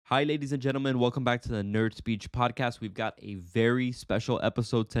Hi, ladies and gentlemen. Welcome back to the Nerd Speech podcast. We've got a very special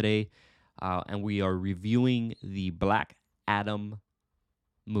episode today, and we are reviewing the Black Adam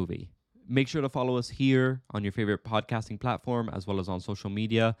movie. Make sure to follow us here on your favorite podcasting platform, as well as on social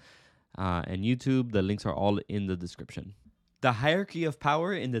media and YouTube. The links are all in the description. The hierarchy of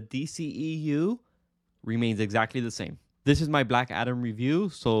power in the DCEU remains exactly the same. This is my Black Adam review,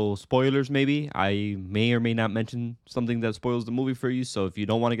 so spoilers maybe. I may or may not mention something that spoils the movie for you, so if you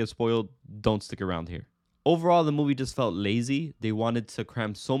don't want to get spoiled, don't stick around here. Overall, the movie just felt lazy. They wanted to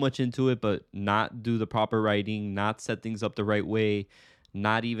cram so much into it, but not do the proper writing, not set things up the right way,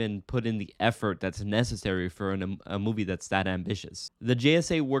 not even put in the effort that's necessary for a movie that's that ambitious. The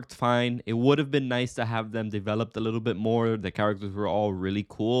JSA worked fine. It would have been nice to have them developed a little bit more. The characters were all really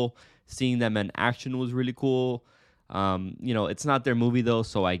cool. Seeing them in action was really cool. It's not their movie though,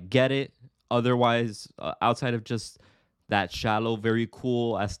 so I get it. Otherwise, outside of just that shallow, very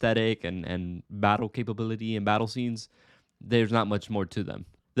cool aesthetic and battle capability and battle scenes, there's not much more to them.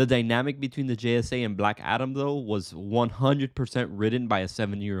 The dynamic between the JSA and Black Adam, though, was 100% written by a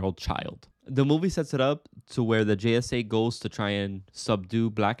 7-year-old child. The movie sets it up to where the JSA goes to try and subdue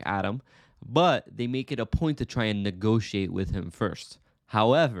Black Adam, but they make it a point to try and negotiate with him first.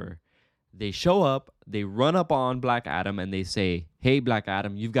 However, they show up, they run up on Black Adam, and they say, "Hey, Black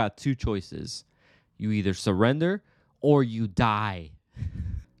Adam, you've got two choices. You either surrender or you die."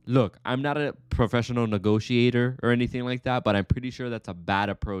 Look, I'm not a professional negotiator or anything like that, but I'm pretty sure that's a bad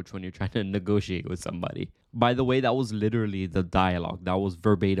approach when you're trying to negotiate with somebody. By the way, that was literally the dialogue. That was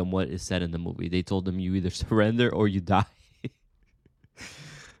verbatim what is said in the movie. They told them you either surrender or you die.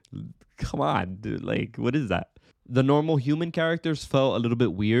 Come on, dude. Like, what is that? The normal human characters felt a little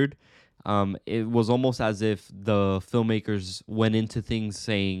bit weird. It was almost as if the filmmakers went into things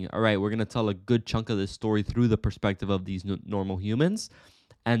saying, all right, we're going to tell a good chunk of this story through the perspective of these normal humans.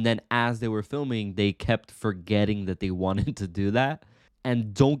 And then as they were filming, they kept forgetting that they wanted to do that.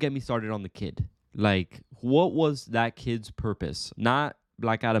 And don't get me started on the kid. Like, what was that kid's purpose? Not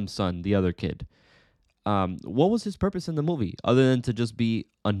Black Adam's son, the other kid. What was his purpose in the movie other than to just be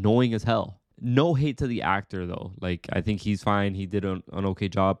annoying as hell? No hate to the actor, though. Like, I think he's fine. He did an okay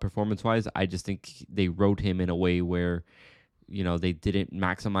job performance-wise. I just think they wrote him in a way where, they didn't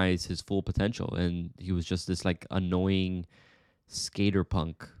maximize his full potential. And he was just this, like, annoying skater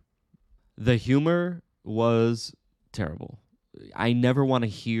punk. The humor was terrible. I never want to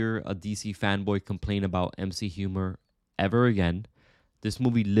hear a DC fanboy complain about MC humor ever again. This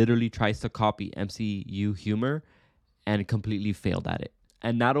movie literally tries to copy MCU humor and completely failed at it.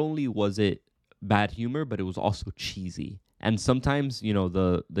 And not only was it bad humor, but it was also cheesy. And sometimes,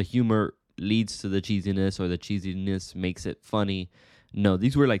 the humor leads to the cheesiness or the cheesiness makes it funny. No,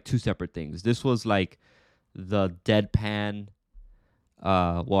 these were like two separate things. This was like the deadpan.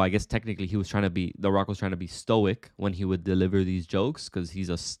 I guess technically The Rock was trying to be stoic when he would deliver these jokes because he's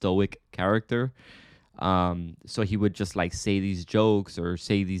a stoic character. So he would just like say these jokes or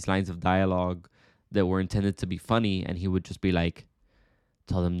say these lines of dialogue that were intended to be funny, and he would just be like,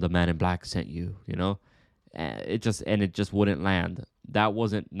 "Tell them the man in black sent you," It just wouldn't land. That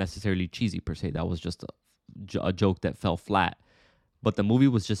wasn't necessarily cheesy per se. That was just a joke that fell flat. But the movie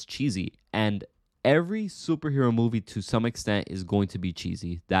was just cheesy, and every superhero movie to some extent is going to be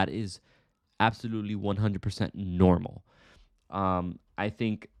cheesy. That is absolutely 100% normal. I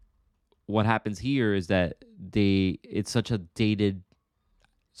think what happens here is that it's such a dated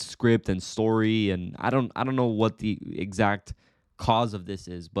script and story, and I don't know what the exact cause of this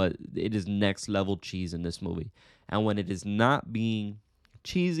is, but it is next level cheese in this movie. And when it is not being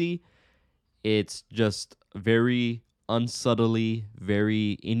cheesy, it's just very unsubtly,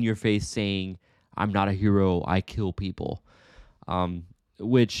 very in your face saying, "I'm not a hero, I kill people."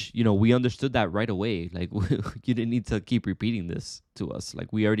 Which, we understood that right away. Like, you didn't need to keep repeating this to us.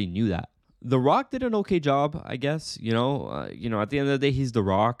 Like, we already knew that. The Rock did an okay job, I guess. At the end of the day, he's The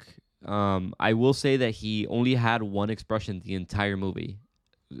Rock. I will say that he only had one expression the entire movie.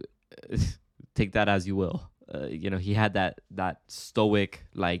 Take that as you will. He had that stoic,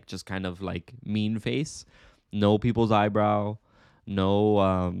 like, just kind of like mean face. No people's eyebrow.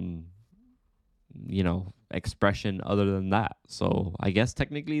 No, expression other than that. So I guess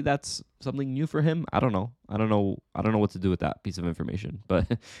technically that's something new for him. I don't know what to do with that piece of information, but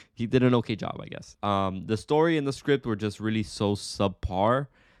he did an okay job, I guess. The story and the script were just really so subpar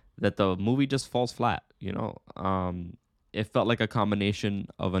that the movie just falls flat. It felt like a combination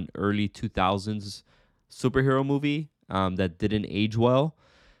of an early 2000s superhero movie that didn't age well,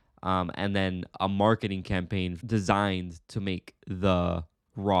 and then a marketing campaign designed to make The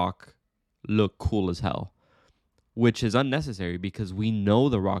Rock look cool as hell. which is unnecessary because we know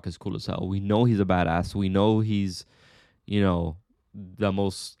The Rock is cool as hell. We know he's a badass. We know he's, you know, the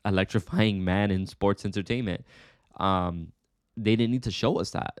most electrifying man in sports entertainment. Um, they didn't need to show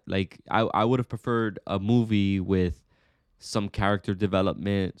us that. Like, I would have preferred a movie with some character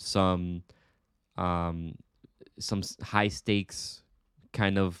development, um, high stakes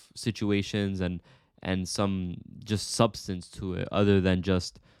kind of situations, and some just substance to it, other than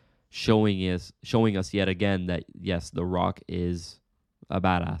just showing us yet again that yes, The Rock is a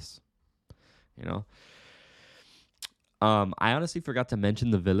badass. You know. I honestly forgot to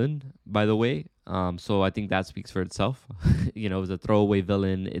mention the villain, by the way. So I think that speaks for itself. You know, it was a throwaway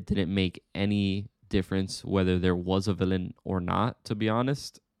villain. It didn't make any difference whether there was a villain or not, to be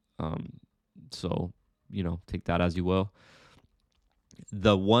honest. Um, so, you know, take that as you will.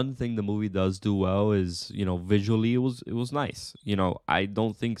 The one thing the movie does do well is, you know, visually it was nice. You know, I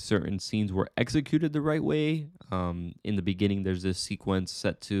don't think certain scenes were executed the right way. In the beginning, there's this sequence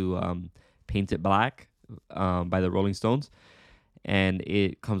set to "Paint It Black" by the Rolling Stones, and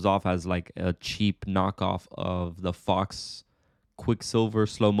it comes off as like a cheap knockoff of the Fox Quicksilver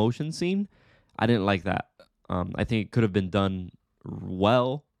slow motion scene. I didn't like that. I think it could have been done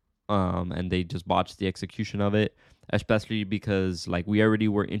well, and they just botched the execution of it, especially because like we already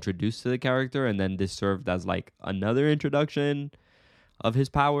were introduced to the character, and then this served as like another introduction of his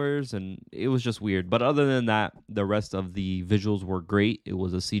powers, and it was just weird. But other than that, the rest of the visuals were great. It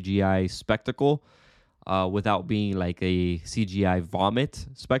was a CGI spectacle, without being like a CGI vomit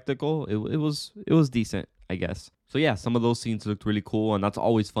spectacle. It was decent, I guess. So yeah, some of those scenes looked really cool, and that's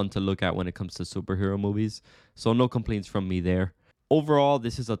always fun to look at when it comes to superhero movies. So no complaints from me there. Overall,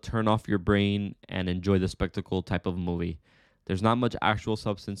 this is a turn off your brain and enjoy the spectacle type of movie. There's not much actual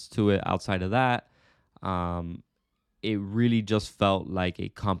substance to it outside of that. Um, it really just felt like a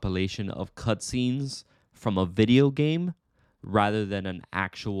compilation of cutscenes from a video game rather than an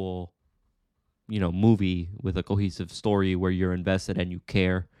actual, you know, movie with a cohesive story where you're invested and you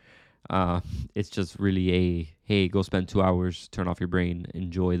care. Uh, it's just really a hey, go spend 2 hours, turn off your brain,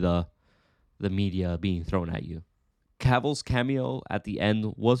 enjoy the media being thrown at you. Cavill's cameo at the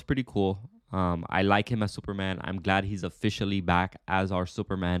end was pretty cool. I like him as Superman. I'm glad he's officially back as our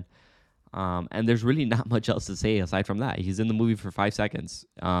Superman. And there's really not much else to say aside from that. He's in the movie for 5 seconds.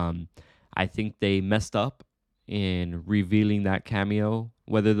 I think they messed up in revealing that cameo.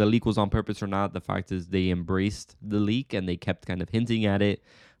 Whether the leak was on purpose or not, the fact is they embraced the leak and they kept kind of hinting at it.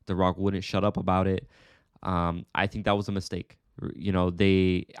 The Rock wouldn't shut up about it. I think that was a mistake. You know,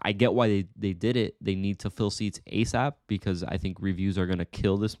 I get why they did it. They need to fill seats ASAP because I think reviews are going to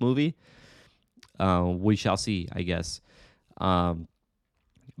kill this movie. We shall see, I guess.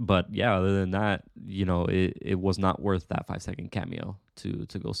 But yeah, other than that, you know, it was not worth that 5 second cameo to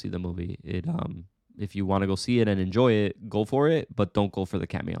go see the movie. If you want to go see it and enjoy it, go for it, but don't go for the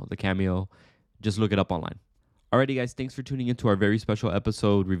cameo. The cameo, just look it up online. Alrighty, guys, thanks for tuning into our very special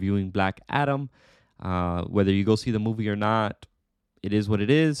episode reviewing Black Adam. Whether you go see the movie or not, it is what it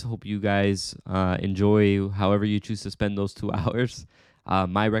is. Hope you guys enjoy however you choose to spend those 2 hours.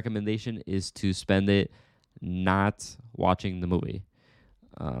 My recommendation is to spend it not watching the movie.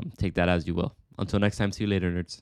 Take that as you will. Until next time, see you later, nerds.